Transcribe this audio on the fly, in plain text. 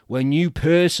when you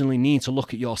personally need to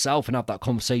look at yourself and have that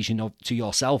conversation to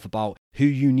yourself about who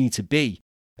you need to be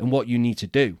and what you need to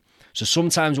do. So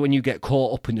sometimes when you get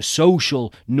caught up in the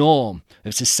social norm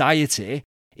of society,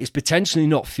 it's potentially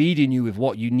not feeding you with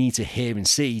what you need to hear and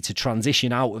see to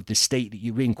transition out of the state that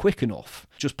you're in quick enough.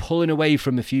 Just pulling away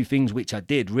from a few things which I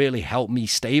did really helped me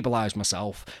stabilize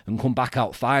myself and come back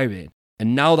out firing.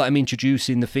 And now that I'm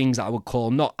introducing the things that I would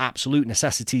call not absolute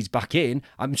necessities back in,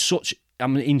 I'm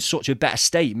in such a better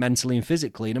state mentally and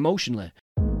physically and emotionally.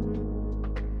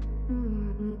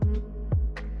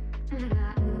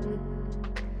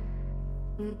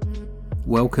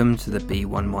 Welcome to the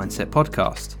B1 Mindset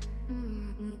podcast.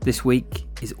 This week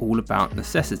is all about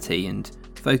necessity and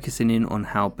focusing in on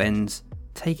how Ben's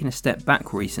taken a step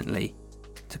back recently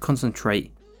to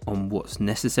concentrate on what's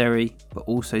necessary, but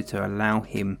also to allow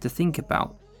him to think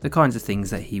about the kinds of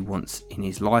things that he wants in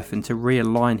his life and to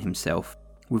realign himself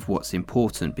with what's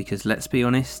important, because let's be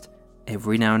honest,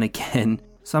 every now and again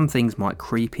some things might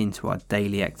creep into our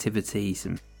daily activities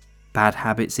and bad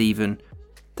habits even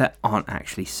that aren't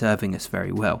actually serving us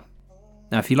very well.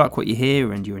 Now, if you like what you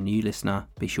hear and you're a new listener,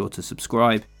 be sure to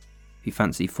subscribe. If you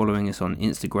fancy following us on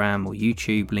Instagram or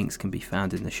YouTube, links can be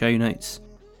found in the show notes.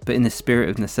 But in the spirit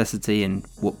of necessity and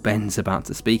what Ben's about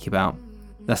to speak about,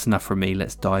 that's enough from me.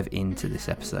 Let's dive into this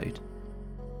episode.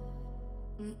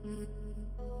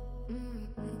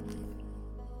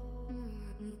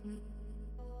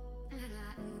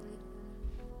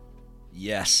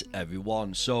 Yes,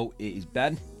 everyone. So it is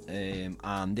Ben,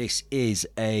 and this is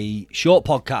a short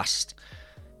podcast.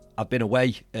 I've been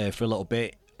away for a little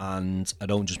bit, and I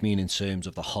don't just mean in terms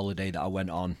of the holiday that I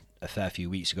went on a fair few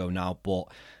weeks ago now, but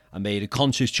I made a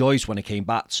conscious choice when I came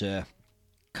back to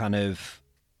kind of,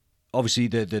 obviously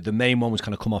the main one was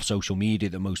kind of come off social media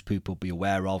that most people be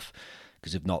aware of,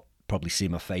 because they've not probably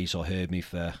seen my face or heard me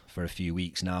for a few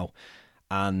weeks now.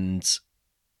 And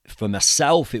for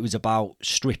myself, it was about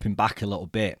stripping back a little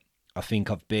bit. I think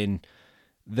I've been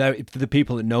very, for the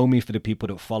people that know me, for the people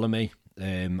that follow me,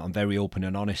 I'm very open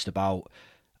and honest about,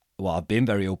 well, I've been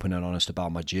very open and honest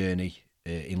about my journey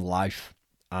in life.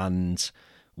 And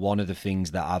one of the things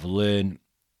that I've learned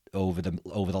over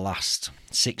the last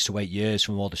 6 to 8 years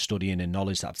from all the studying and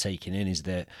knowledge that I've taken in is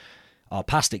that our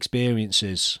past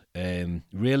experiences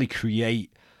really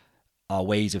create our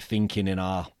ways of thinking and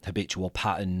our habitual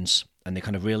patterns, and they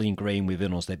kind of really ingrain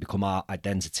within us. They become our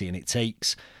identity, and it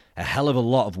takes a hell of a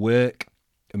lot of work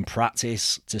and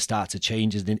practice to start to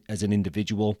change as an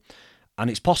individual. And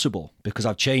it's possible, because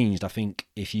I've changed. I think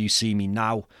if you see me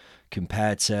now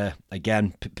compared to,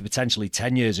 again, potentially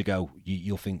 10 years ago,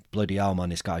 you'll think, bloody hell, man,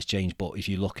 this guy's changed. But if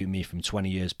you look at me from 20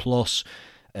 years plus,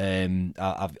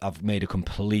 I've made a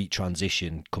complete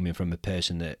transition, coming from a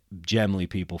person that generally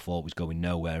people thought was going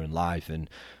nowhere in life and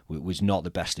was not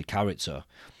the best of character.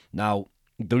 Now,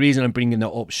 the reason I'm bringing that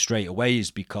up straight away is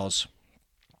because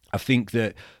I think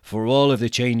that for all of the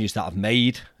changes that I've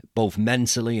made, both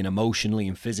mentally and emotionally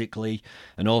and physically,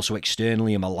 and also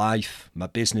externally in my life, my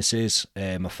businesses,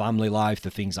 my family life,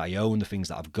 the things I own, the things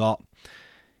that I've got,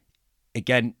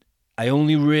 again, I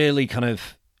only really kind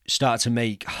of start to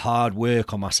make hard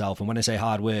work on myself. And when I say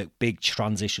hard work, big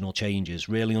transitional changes,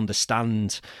 really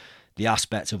understand the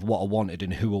aspect of what I wanted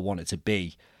and who I wanted to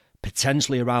be,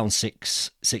 potentially around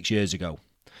six years ago.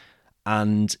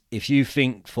 And if you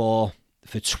think for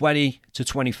 20 to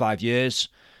 25 years,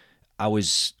 I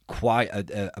was quite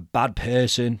a bad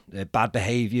person, bad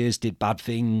behaviours, did bad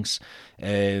things,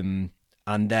 and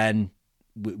then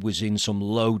was in some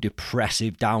low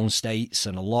depressive down states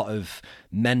and a lot of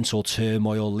mental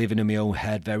turmoil, living in my own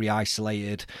head, very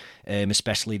isolated,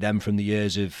 especially then from the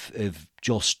years of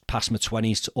just past my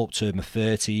 20s to up to my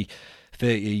 30,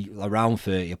 around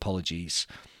 30, apologies.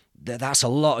 That's a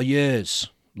lot of years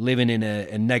living in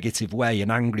a negative way, an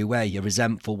angry way, a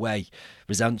resentful way,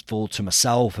 resentful to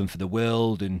myself and for the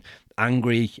world, and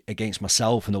angry against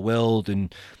myself and the world,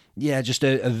 and yeah, just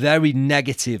a very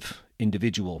negative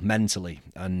individual mentally.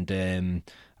 And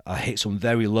I hit some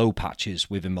very low patches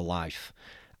within my life.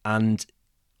 And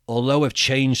although I've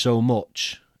changed so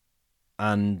much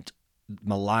and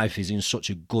my life is in such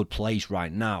a good place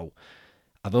right now,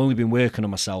 I've only been working on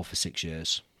myself for 6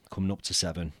 years, coming up to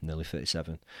 7, nearly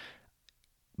 37.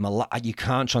 You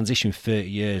can't transition 30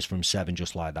 years from 7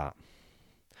 just like that.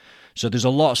 So there's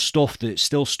a lot of stuff that's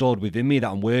still stored within me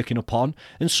that I'm working upon.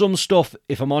 And some stuff,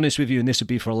 if I'm honest with you, and this would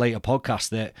be for a later podcast,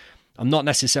 that I'm not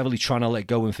necessarily trying to let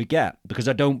go and forget, because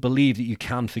I don't believe that you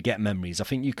can forget memories. I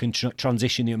think you can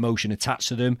transition the emotion attached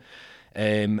to them,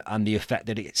 and the effect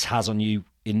that it has on you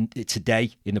in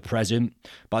today, in the present.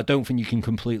 But I don't think you can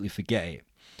completely forget it.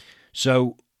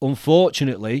 So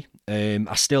unfortunately,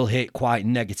 I still hit quite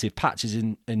negative patches,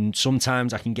 and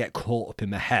sometimes I can get caught up in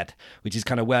my head, which is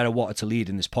kind of where I wanted to lead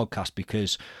in this podcast,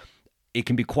 because it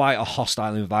can be quite a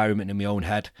hostile environment in my own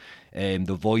head.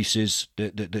 The voices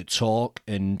that talk,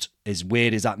 and as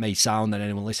weird as that may sound, that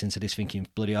anyone listening to this thinking,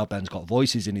 bloody hell, Ben's got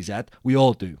voices in his head. We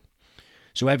all do.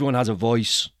 So everyone has a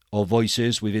voice or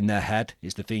voices within their head.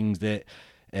 It's the things that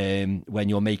when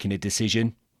you're making a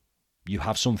decision, you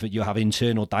have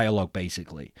internal dialogue,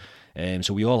 basically.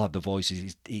 So we all have the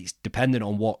voices. It's dependent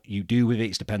on what you do with it.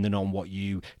 It's dependent on what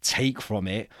you take from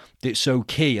it. That's so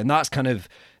key. And that's kind of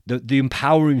the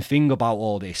empowering thing about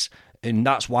all this. And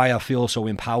that's why I feel so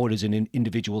empowered as an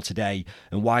individual today,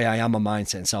 and why I am a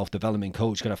mindset and self-development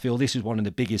coach, because I feel this is one of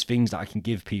the biggest things that I can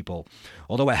give people.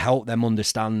 Although I help them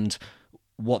understand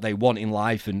what they want in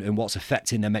life and what's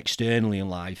affecting them externally in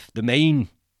life, the main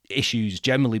issues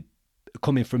generally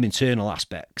coming from internal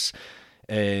aspects,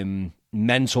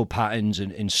 mental patterns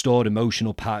and stored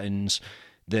emotional patterns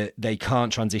that they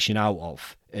can't transition out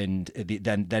of, and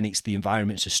then it's the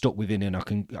environments are stuck within, and I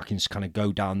can just kind of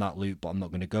go down that loop, but I'm not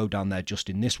going to go down there just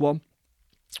in this one.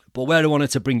 But where I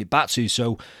wanted to bring it back to,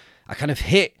 so I kind of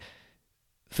hit,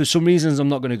 for some reasons I'm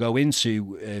not going to go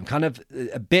into, kind of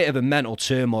a bit of a mental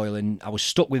turmoil, and I was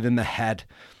stuck within my head,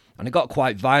 and I got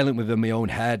quite violent within my own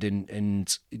head,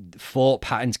 and thought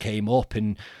patterns came up,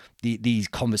 and these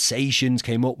conversations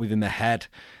came up within my head.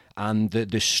 And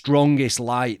the strongest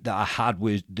light that I had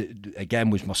was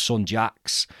my son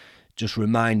Jax, just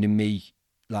reminding me,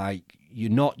 like,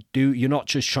 you're not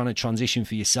just trying to transition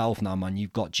for yourself now, man.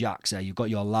 You've got Jax there, you've got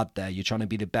your lad there. You're trying to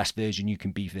be the best version you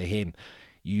can be for him.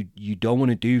 You don't want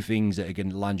to do things that are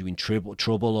going to land you in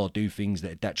trouble or do things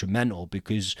that are detrimental,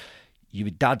 because you're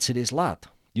a dad to this lad.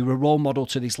 You're a role model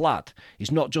to this lad.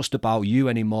 It's not just about you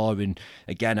anymore. And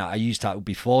again, I used to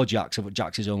before Jax, but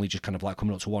Jax is only just kind of like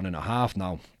coming up to 1.5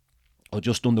 now, or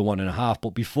just under 1.5. But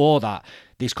before that,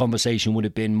 this conversation would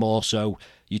have been more so,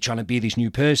 you're trying to be this new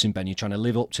person, Ben. You're trying to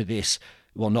live up to this.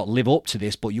 Well, not live up to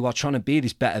this, but you are trying to be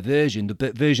this better version,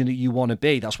 the version that you want to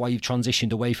be. That's why you've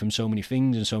transitioned away from so many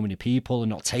things and so many people, and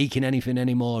not taking anything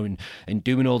anymore, and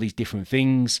doing all these different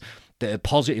things that are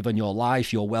positive in your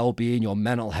life, your well-being, your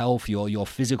mental health, your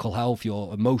physical health,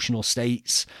 your emotional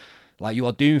states. Like, you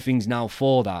are doing things now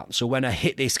for that. So when I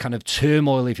hit this kind of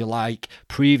turmoil, if you like,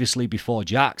 previously before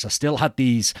Jax, I still had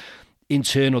these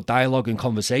internal dialogue and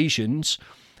conversations,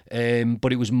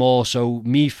 but it was more so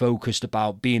me focused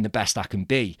about being the best I can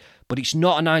be. But it's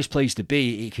not a nice place to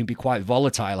be. It can be quite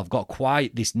volatile. I've got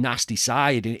quite this nasty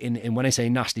side, and when I say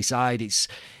nasty side, it's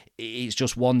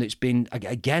just one that's been,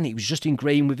 again, it was just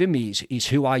ingrained within me. It's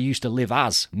who I used to live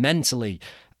as mentally,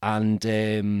 and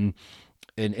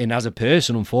as a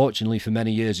person, unfortunately, for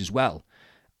many years as well.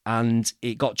 And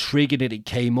it got triggered and it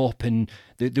came up, and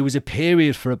there was a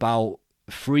period for about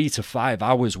 3 to 5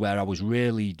 hours where I was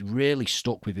really, really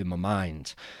stuck within my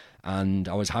mind. And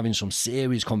I was having some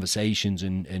serious conversations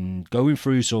and going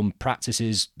through some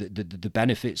practices, the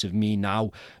benefits of me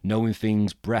now knowing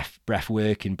things, breath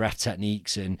work and breath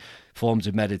techniques and forms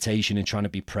of meditation, and trying to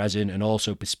be present, and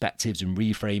also perspectives and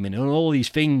reframing and all these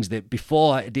things that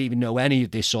before I didn't even know any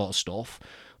of this sort of stuff.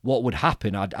 What would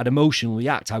happen? I'd emotionally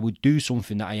react. I would do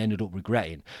something that I ended up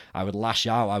regretting. I would lash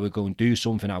out. I would go and do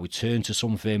something. I would turn to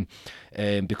something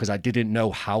because I didn't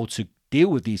know how to deal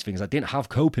with these things. I didn't have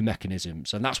coping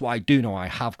mechanisms, and that's what I do know. I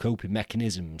have coping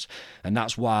mechanisms, and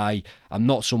that's why I'm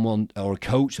not someone or a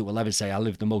coach that will ever say I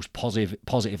live the most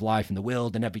positive life in the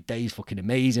world and every day is fucking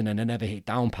amazing and I never hit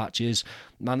down patches.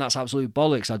 Man, that's absolute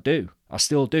bollocks. I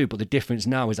still do, but the difference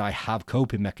now is I have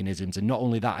coping mechanisms, and not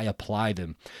only that, I apply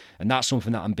them, and that's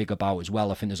something that I'm big about as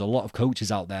well. I think there's a lot of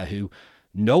coaches out there who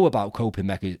know about coping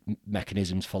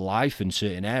mechanisms for life in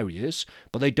certain areas,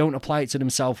 but they don't apply it to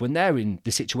themselves when they're in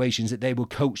the situations that they will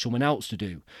coach someone else to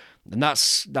do. And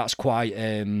that's quite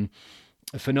a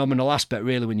phenomenal aspect,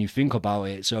 really, when you think about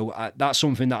it. So that's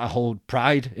something that I hold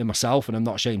pride in myself, and I'm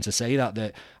not ashamed to say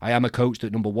that I am a coach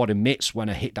that, number one, admits when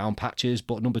I hit down patches,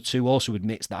 but number two, also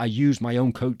admits that I use my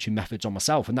own coaching methods on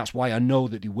myself, and that's why I know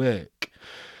that they work.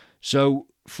 So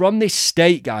from this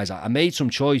state, guys, I made some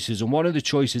choices, and one of the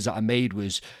choices that I made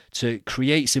was to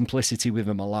create simplicity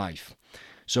within my life.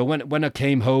 So when I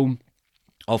came home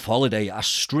off holiday, I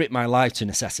stripped my life to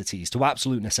necessities, to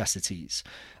absolute necessities.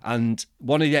 And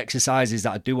one of the exercises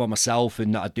that I do on myself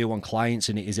and that I do on clients,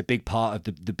 and it is a big part of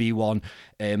the B1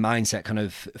 mindset kind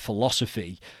of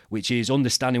philosophy, which is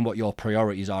understanding what your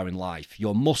priorities are in life.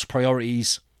 Your must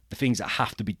priorities the things that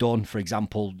have to be done. For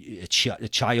example, a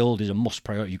child is a must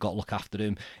priority. You've got to look after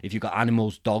them. If you've got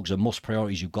animals, dogs are must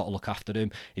priorities. You've got to look after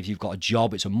them. If you've got a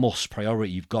job, it's a must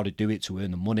priority. You've got to do it to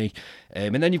earn the money.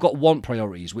 And then you've got want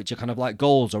priorities, which are kind of like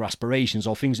goals or aspirations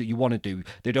or things that you want to do.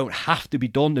 They don't have to be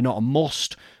done. They're not a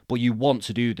must, but you want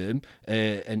to do them,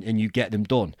 and you get them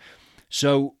done.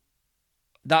 So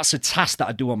that's a task that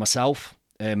I do on myself.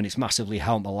 And it's massively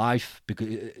helped my life,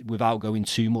 because without going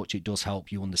too much, it does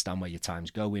help you understand where your time's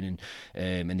going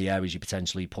and the areas you're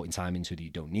potentially putting time into that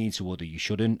you don't need to or that you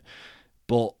shouldn't.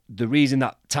 But the reason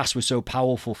that task was so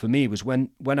powerful for me was when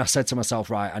I said to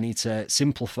myself, right, I need to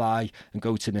simplify and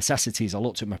go to necessities. I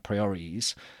looked at my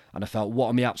priorities and I felt, what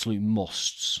are my absolute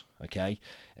musts? Okay.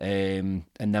 And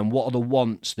then what are the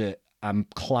wants that I'm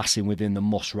classing within the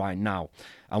must right now?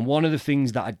 And one of the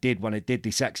things that I did when I did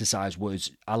this exercise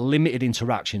was I limited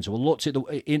interaction. So I looked at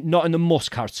not in the must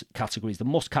categories. The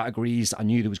must categories, I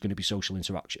knew there was going to be social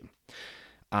interaction,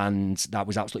 and that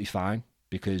was absolutely fine,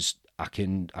 because I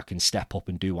can step up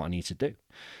and do what I need to do.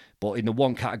 But in the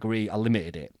one category, I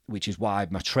limited it, which is why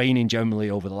my training generally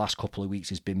over the last couple of weeks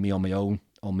has been me on my own,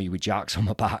 on me with jacks on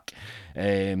my back,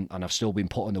 and I've still been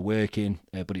putting the work in,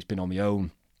 but it's been on my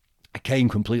own. I came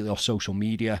completely off social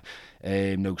media,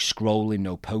 no scrolling,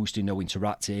 no posting, no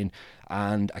interacting,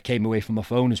 and I came away from my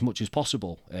phone as much as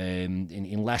possible,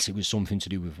 unless it was something to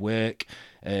do with work.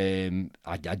 I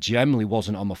generally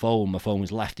wasn't on my phone. My phone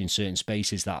was left in certain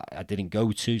spaces that I didn't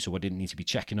go to, so I didn't need to be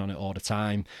checking on it all the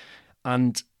time.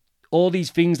 And all these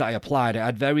things that I applied, I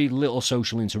had very little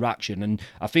social interaction. And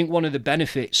I think one of the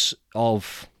benefits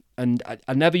of, and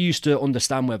I never used to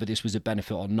understand whether this was a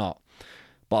benefit or not,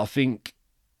 but I think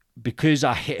because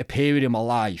I hit a period in my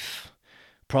life,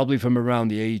 probably from around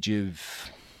the age of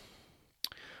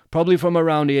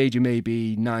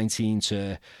maybe 19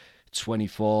 to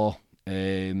 24,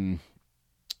 there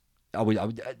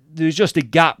was just a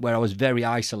gap where I was very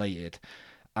isolated.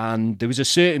 And there was a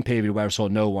certain period where I saw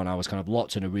no one. I was kind of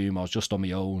locked in a room. I was just on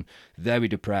my own, very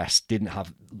depressed,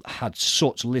 had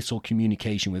such little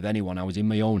communication with anyone. I was in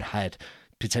my own head,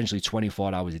 potentially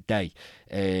 24 hours a day.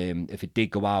 If it did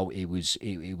go out, it was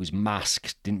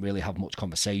masked, didn't really have much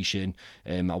conversation.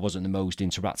 I wasn't the most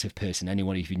interactive person.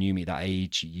 Anyone, if you knew me at that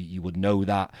age, you would know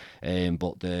that.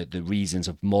 But the reasons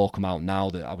have more come out now,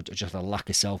 that I was just a lack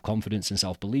of self-confidence and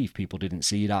self-belief. People didn't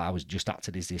see that. I was just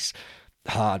acted as this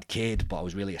hard kid, but I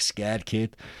was really a scared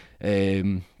kid.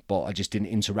 But I just didn't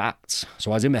interact.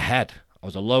 So I was in my head. I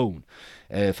was alone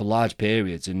for large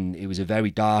periods, and it was a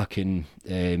very dark and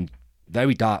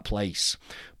very dark place.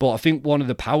 But I think one of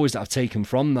the powers that I've taken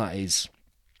from that is,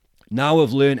 now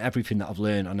I've learned everything that I've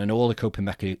learned, and I know all the coping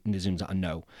mechanisms that I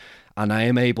know, and I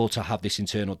am able to have this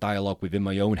internal dialogue within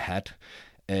my own head,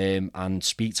 and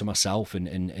speak to myself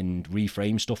and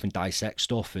reframe stuff and dissect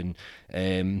stuff, and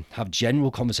have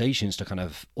general conversations to kind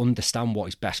of understand what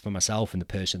is best for myself and the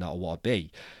person that I want to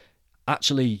be.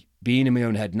 Actually, being in my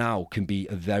own head now can be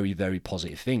a very, very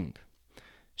positive thing.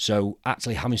 So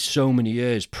actually having so many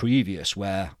years previous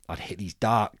where I'd hit these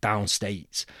dark down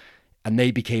states, and they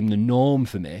became the norm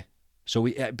for me. So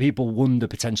people wonder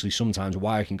potentially sometimes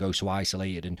why I can go so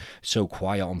isolated and so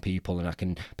quiet on people, and I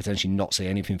can potentially not say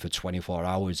anything for 24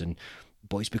 hours.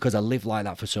 But it's because I lived like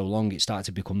that for so long, it started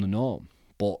to become the norm.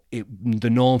 But the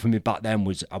norm for me back then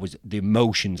was the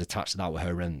emotions attached to that were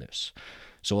horrendous.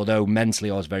 So although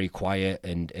mentally I was very quiet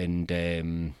and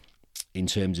in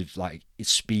terms of like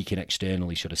speaking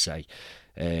externally, should I say,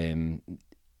 and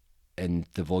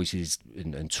the voices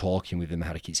and talking with them,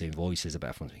 how to keep saying voices,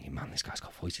 about everyone's thinking, man, this guy's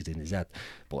got voices in his head.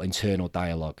 But internal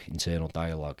dialogue,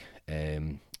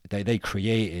 they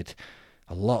created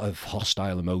a lot of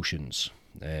hostile emotions,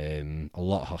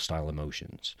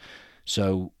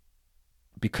 So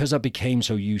because I became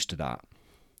so used to that,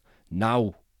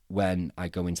 now when I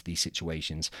go into these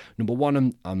situations, number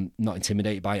one, I'm not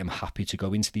intimidated by it. I'm happy to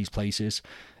go into these places.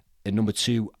 And number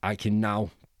two, I can now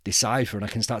decipher, and I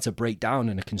can start to break down,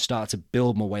 and I can start to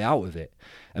build my way out of it,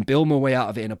 and build my way out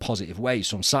of it in a positive way.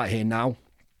 So I'm sat here now,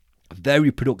 a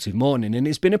very productive morning, and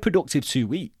it's been a productive 2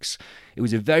 weeks. It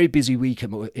was a very busy week at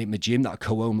my gym that I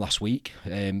co-owned last week.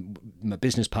 My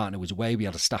business partner was away. We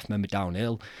had a staff member down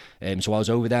ill. So I was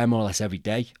over there more or less every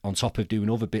day, on top of doing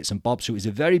other bits and bobs. So it was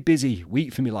a very busy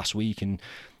week for me last week, and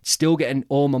still getting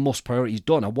all my must priorities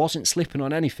done. I wasn't slipping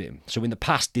on anything. So in the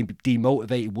past,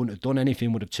 demotivated, wouldn't have done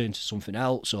anything, would have turned to something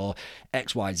else or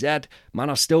X, Y, Z. Man,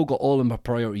 I still got all of my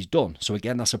priorities done. So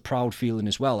again, that's a proud feeling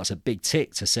as well. That's a big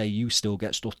tick to say you still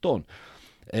get stuff done.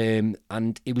 And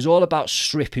it was all about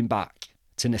stripping back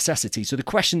to necessity. So the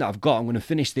question that I've got, I'm going to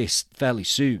finish this fairly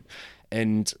soon,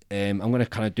 and I'm going to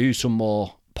kind of do some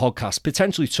more podcasts,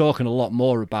 potentially talking a lot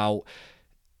more about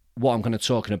what I'm kind of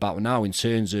talking about now in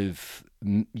terms of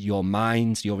your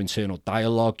mind, your internal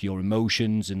dialogue, your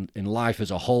emotions, and in life as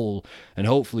a whole, and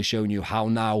hopefully showing you how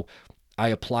now I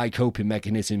apply coping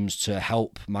mechanisms to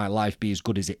help my life be as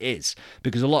good as it is.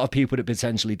 Because a lot of people that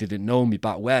potentially didn't know me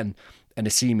back when and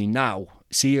they see me now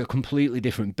see a completely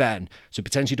different Ben, so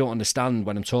potentially don't understand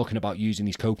when I'm talking about using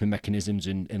these coping mechanisms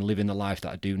and living the life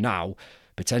that I do now,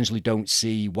 potentially don't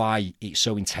see why it's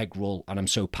so integral and I'm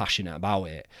so passionate about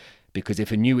it. Because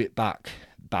if I knew it back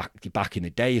in the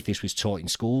day, if this was taught in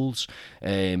schools,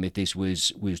 if this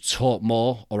was taught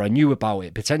more, or I knew about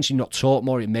it, potentially not taught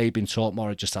more, it may have been taught more,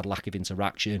 I just had lack of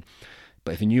interaction.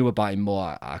 But if I knew about it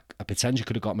more, I potentially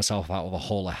could have got myself out of a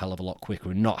hole a hell of a lot quicker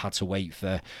and not had to wait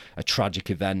for a tragic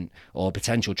event or a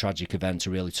potential tragic event to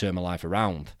really turn my life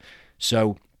around.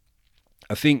 So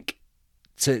I think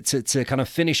to kind of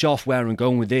finish off where I'm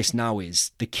going with this now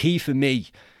is the key for me,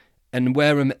 and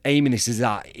where I'm aiming this is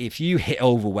that if you hit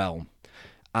overwhelm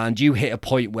and you hit a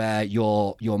point where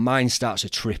your mind starts to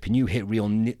trip and you hit real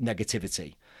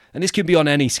negativity, and this can be on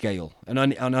any scale, and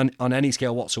on any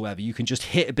scale whatsoever, you can just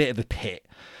hit a bit of a pit,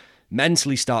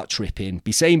 mentally start tripping,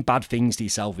 be saying bad things to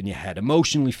yourself in your head,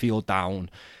 emotionally feel down,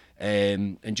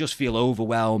 and just feel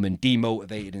overwhelmed and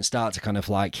demotivated and start to kind of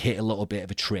like hit a little bit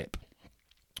of a trip.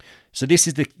 So this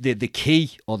is the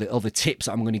key, or the other tips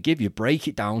that I'm going to give you. Break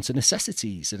it down to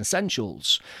necessities and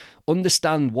essentials.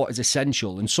 Understand what is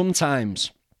essential. And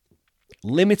sometimes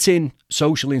limiting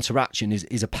social interaction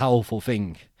is a powerful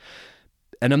thing.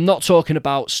 And I'm not talking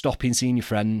about stopping seeing your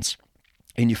friends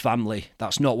in your family.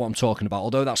 That's not what I'm talking about.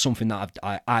 Although that's something that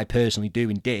I personally do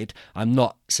and did, I'm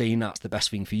not saying that's the best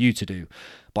thing for you to do.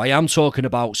 But I am talking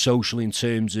about social in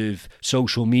terms of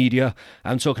social media.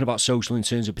 I'm talking about social in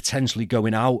terms of potentially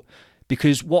going out.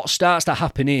 Because what starts to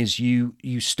happen is you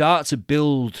start to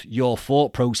build your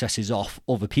thought processes off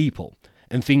other people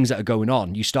and things that are going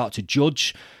on. You start to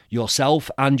judge yourself,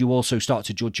 and you also start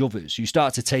to judge others. You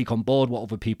start to take on board what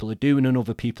other people are doing and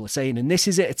other people are saying. And this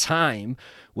is at a time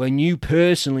when you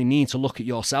personally need to look at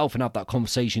yourself and have that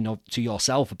conversation to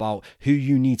yourself about who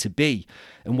you need to be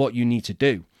and what you need to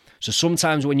do. So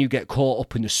sometimes when you get caught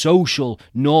up in the social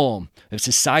norm of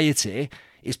society,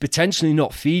 it's potentially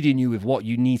not feeding you with what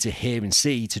you need to hear and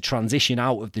see to transition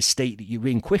out of the state that you're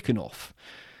in quick enough.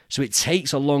 So it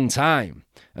takes a long time.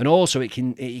 And also it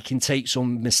can take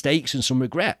some mistakes and some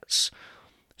regrets.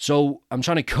 So I'm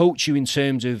trying to coach you in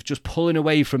terms of just pulling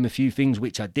away from a few things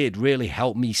which I did really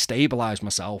help me stabilize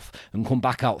myself and come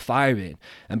back out firing.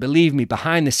 And believe me,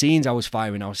 behind the scenes I was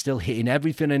firing. I was still hitting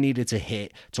everything I needed to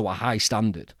hit to a high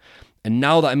standard. And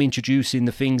now that I'm introducing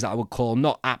the things that I would call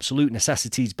not absolute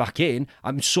necessities back in,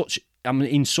 I'm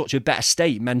in such a better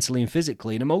state mentally and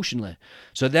physically and emotionally.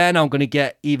 So then I'm going to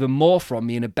get even more from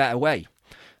me in a better way.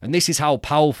 And this is how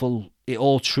powerful it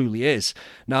all truly is.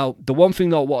 Now, the one thing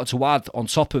that I wanted to add on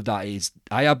top of that is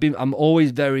I'm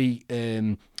always very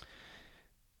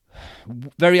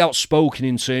outspoken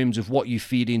in terms of what you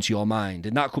feed into your mind.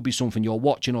 And that could be something you're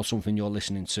watching or something you're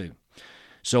listening to.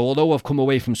 So although I've come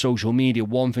away from social media,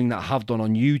 one thing that I have done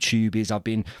on YouTube is I've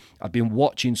been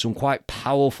watching some quite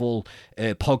powerful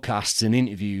podcasts and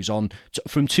interviews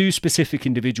from two specific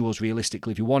individuals.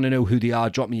 Realistically, if you want to know who they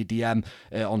are, drop me a DM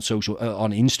on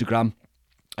Instagram.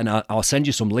 And I'll send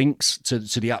you some links to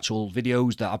the actual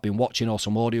videos that I've been watching, or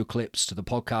some audio clips to the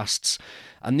podcasts.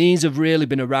 And these have really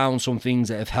been around some things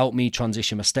that have helped me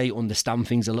transition my state, understand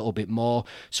things a little bit more.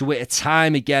 So at a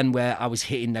time, again, where I was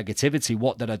hitting negativity,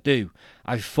 what did I do?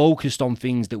 I focused on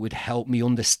things that would help me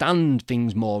understand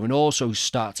things more, and also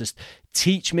start to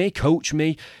teach me, coach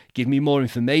me, give me more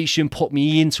information, put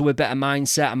me into a better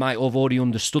mindset. I might have already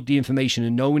understood the information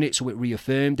and known it, so it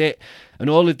reaffirmed it.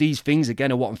 And all of these things,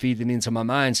 again, are what I'm feeding into my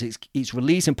mind. So it's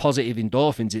releasing positive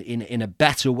endorphins in a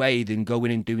better way than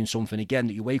going and doing something, again,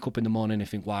 that you wake up in the morning and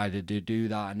think, why did I do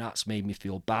that? And that's made me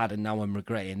feel bad, and now I'm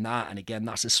regretting that. And again,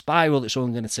 that's a spiral that's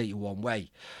only going to take you one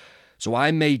way. So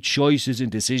I made choices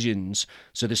and decisions,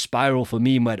 so the spiral for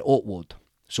me went upward.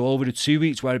 So over the 2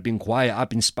 weeks where I've been quiet, I've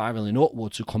been spiraling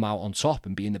upward to come out on top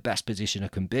and be in the best position I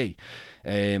can be.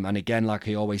 And again, like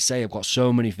I always say, I've got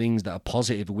so many things that are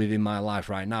positive within my life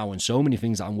right now, and so many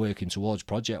things that I'm working towards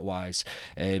project-wise,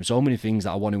 so many things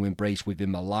that I want to embrace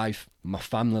within my life, my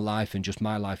family life, and just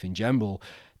my life in general,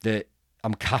 that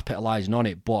I'm capitalizing on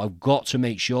it. But I've got to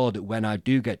make sure that when I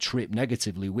do get tripped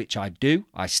negatively, which I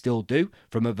still do,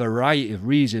 from a variety of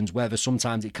reasons, whether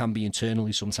sometimes it can be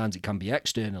internally, sometimes it can be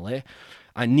externally,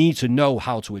 I need to know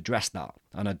how to address that,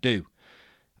 and I do.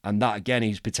 And that, again,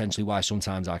 is potentially why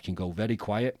sometimes I can go very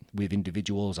quiet with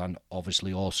individuals, and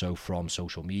obviously also from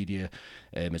social media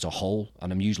as a whole.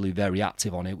 And I'm usually very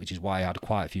active on it, which is why I had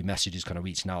quite a few messages kind of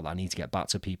reaching out that I need to get back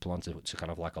to people and to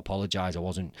kind of like apologise.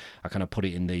 I kind of put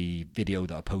it in the video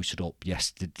that I posted up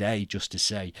yesterday just to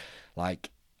say,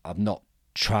 like, I've not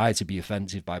try to be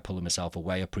offensive by pulling myself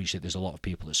away. I appreciate there's a lot of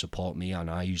people that support me, and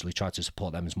I usually try to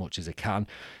support them as much as I can,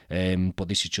 but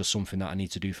this is just something that I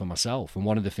need to do for myself. And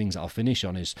one of the things that I'll finish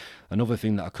on is another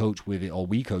thing that I coach with, or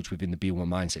we coach within the B1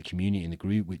 Mindset community in the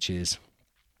group, which is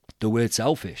the word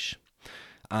selfish.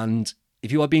 And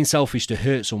if you are being selfish to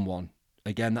hurt someone,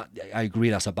 again, I agree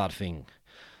that's a bad thing,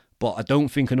 but I don't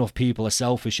think enough people are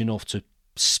selfish enough to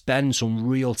spend some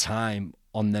real time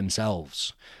on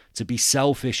themselves, to be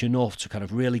selfish enough to kind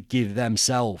of really give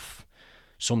themselves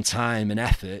some time and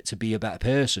effort to be a better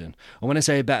person. And when I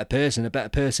say a better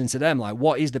person to them, like,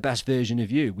 what is the best version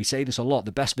of you? We say this a lot,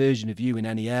 the best version of you in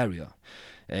any area.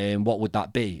 What would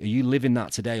that be? Are you living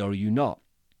that today, or are you not?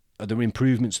 Are there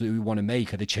improvements that you want to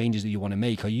make? Are there changes that you want to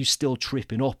make? Are you still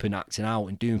tripping up and acting out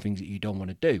and doing things that you don't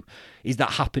want to do? Is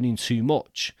that happening too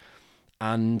much?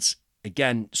 And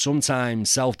again,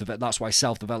 sometimes that's why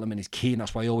self-development is key, and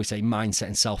that's why I always say mindset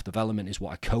and self-development is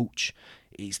what I coach.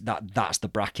 That's the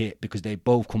bracket, because they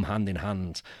both come hand in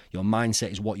hand. Your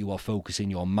mindset is what you are focusing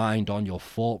your mind on, your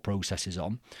thought processes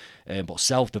on, but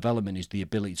self-development is the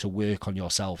ability to work on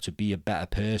yourself to be a better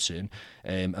person,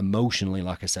 emotionally,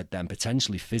 like I said, then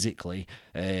potentially physically,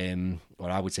 or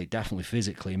I would say definitely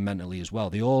physically and mentally as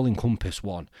well. They all encompass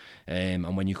one,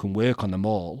 and when you can work on them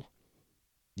all,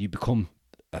 you become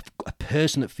a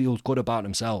person that feels good about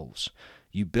themselves.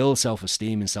 You build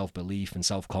self-esteem and self-belief and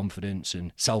self-confidence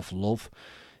and self-love,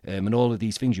 and all of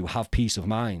these things. You have peace of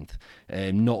mind.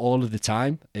 Not all of the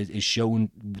time is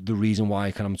shown the reason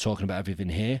why I'm talking about everything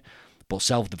here, but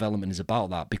self-development is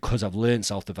about that. Because I've learned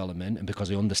self-development and because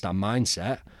I understand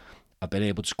mindset, I've been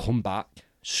able to come back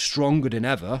stronger than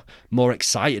ever, more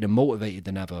excited and motivated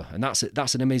than ever. And that's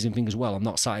an amazing thing as well. I'm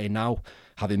not sat here now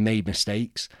having made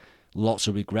mistakes, lots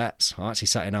of regrets. I'm actually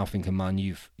sat here now thinking, man,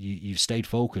 you've stayed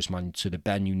focused, man, to the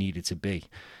Ben you needed to be.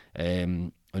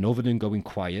 And other than going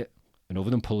quiet, and other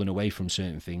than pulling away from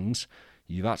certain things,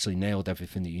 you've actually nailed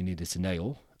everything that you needed to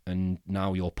nail, and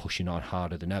now you're pushing on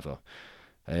harder than ever.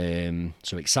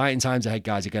 So exciting times ahead,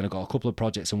 guys. Again, I've got a couple of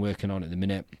projects I'm working on at the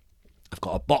minute. I've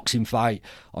got a boxing fight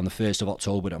on the 1st of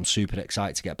October that I'm super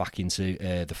excited to get back into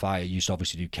the fight. I used to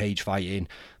obviously do cage fighting,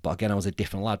 but again, I was a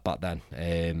different lad back then.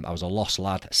 I was a lost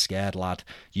lad, a scared lad,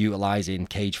 utilising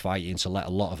cage fighting to let a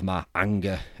lot of my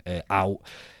anger out.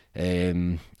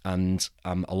 And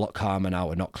I'm a lot calmer now,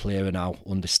 and not clearer now,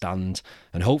 understand,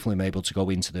 and hopefully I'm able to go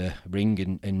into the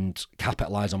ring and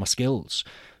capitalise on my skills,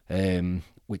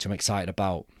 which I'm excited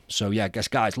about. So yeah,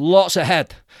 guys, lots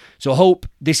ahead. So I hope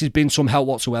this has been some help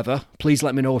whatsoever. Please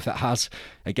let me know if it has.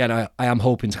 Again, I am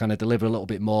hoping to kind of deliver a little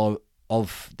bit more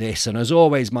of this. And as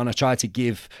always, man, I try to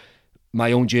give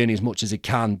my own journey as much as I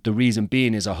can. The reason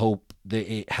being is I hope that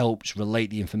it helps relate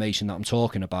the information that I'm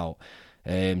talking about.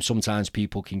 Sometimes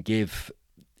people can give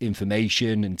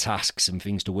information and tasks and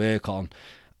things to work on,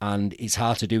 and it's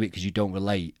hard to do it because you don't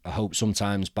relate. I hope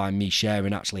sometimes by me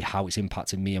sharing actually how it's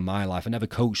impacted me in my life. I never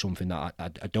coach something that I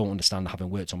don't understand,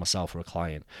 having worked on myself or a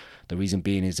client. The reason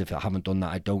being is if I haven't done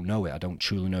that, I don't know it. I don't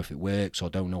truly know if it works, or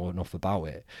don't know enough about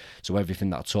it. So everything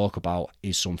that I talk about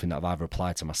is something that I've either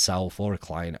applied to myself or a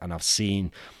client, and I've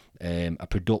seen a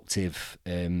productive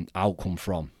outcome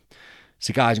from.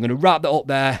 So guys, I'm going to wrap that up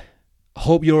there. I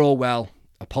hope you're all well.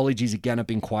 Apologies again, I've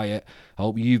been quiet. I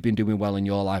hope you've been doing well in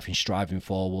your life and striving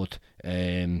forward.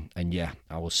 And yeah,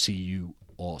 I will see you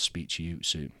or speak to you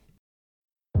soon.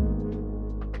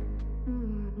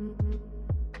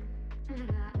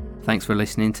 Thanks for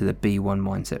listening to the B1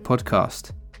 Mindset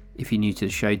podcast. If you're new to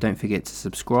the show, don't forget to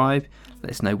subscribe. Let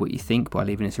us know what you think by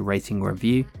leaving us a rating or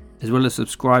review. As well as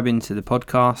subscribing to the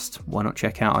podcast, why not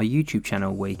check out our YouTube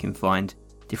channel, where you can find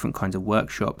different kinds of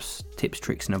workshops, tips,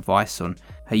 tricks and advice on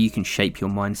how you can shape your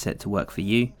mindset to work for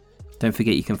you. Don't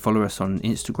forget you can follow us on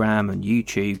Instagram and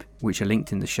YouTube, which are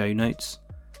linked in the show notes.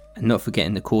 And not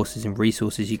forgetting the courses and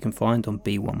resources you can find on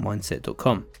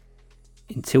b1mindset.com.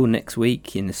 Until next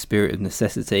week, in the spirit of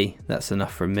necessity, that's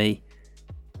enough from me.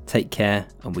 Take care,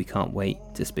 and we can't wait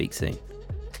to speak soon.